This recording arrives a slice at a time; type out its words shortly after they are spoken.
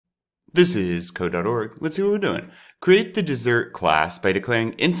This is code.org. Let's see what we're doing. Create the dessert class by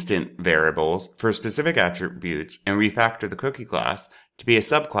declaring instant variables for specific attributes and refactor the cookie class to be a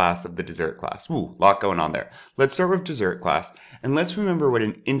subclass of the dessert class. Ooh, a lot going on there. Let's start with dessert class, and let's remember what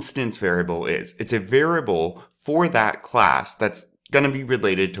an instance variable is. It's a variable for that class that's going to be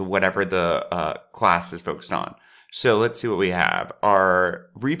related to whatever the class is focused on. So let's see what we have. Our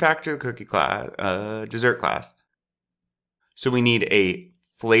refactor the cookie class, dessert class. So we need a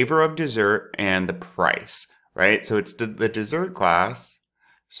flavor of dessert and the price, right? So it's the dessert class.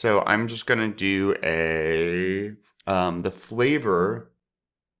 So I'm just going to do the flavor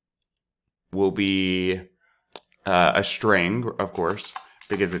will be a string, of course,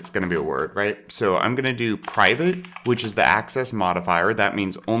 because it's going to be a word, right? So I'm going to do private, which is the access modifier. That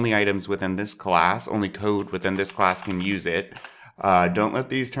means only items within this class, only code within this class can use it. Don't let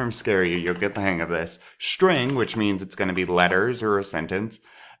these terms scare you. You'll get the hang of this. String, which means it's going to be letters or a sentence.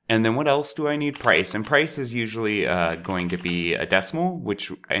 And then what else do I need? Price. And price is usually going to be a decimal,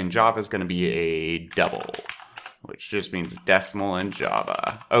 which in Java is going to be a double, which just means decimal in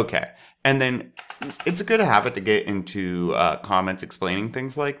Java. Okay. And then it's a good habit to get into comments explaining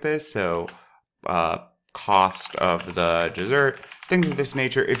things like this. So cost of the dessert, things of this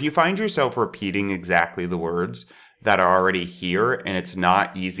nature. If you find yourself repeating exactly the words that are already here and it's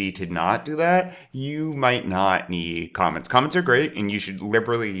not easy to not do that, you might not need comments. Comments are great and you should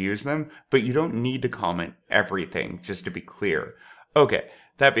liberally use them, but you don't need to comment everything, just to be clear. Okay,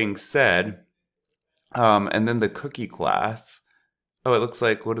 that being said, and then the cookie class. Oh, it looks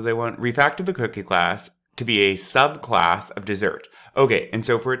like, what do they want? Refactor the cookie class to be a subclass of dessert. Okay, and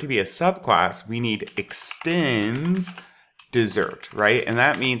so for it to be a subclass, we need extends dessert, right? And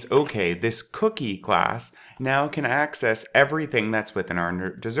that means, okay, this cookie class now can access everything that's within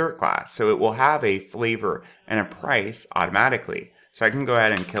our dessert class. So it will have a flavor and a price automatically. So I can go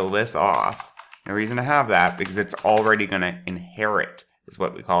ahead and kill this off. No reason to have that because it's already going to inherit is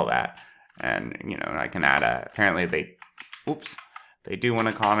what we call that. And, you know, I can add apparently they do want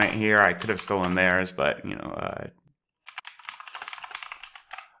to comment here. I could have stolen theirs, but, you know,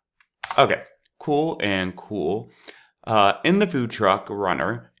 okay, cool and cool. In the food truck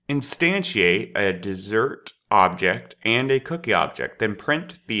runner, instantiate a dessert object and a cookie object, then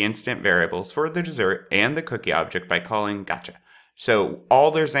print the instant variables for the dessert and the cookie object by calling gotcha. So all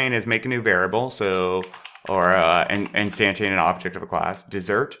they're saying is make a new variable, and instantiate an object of a class,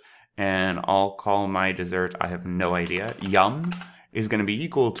 dessert, and I'll call my dessert, I have no idea, yum, is going to be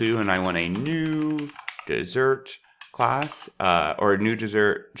equal to, and I want a new dessert class, or a new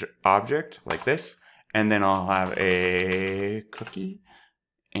dessert object like this. And then I'll have a cookie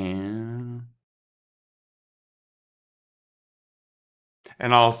and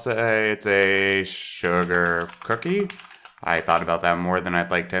I'll say it's a sugar cookie. I thought about that more than I'd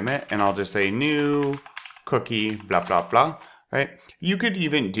like to admit. And I'll just say new cookie, blah, blah, blah, right? You could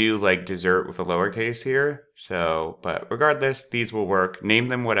even do like dessert with a lowercase here. So, but regardless, these will work. Name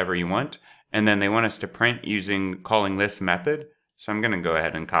them whatever you want. And then they want us to print calling this method. So I'm going to go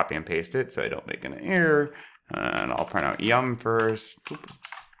ahead and copy and paste it so I don't make an error. And I'll print out yum first.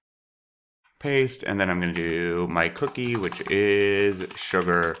 Paste. And then I'm going to do my cookie, which is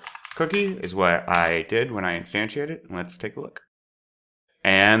sugar cookie, is what I did when I instantiated. Let's take a look.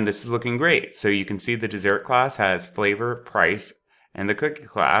 And this is looking great. So you can see the dessert class has flavor, price, and the cookie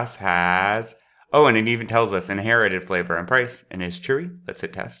class has, oh, and it even tells us inherited flavor and price and is chewy. Let's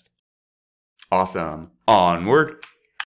hit test. Awesome. Onward.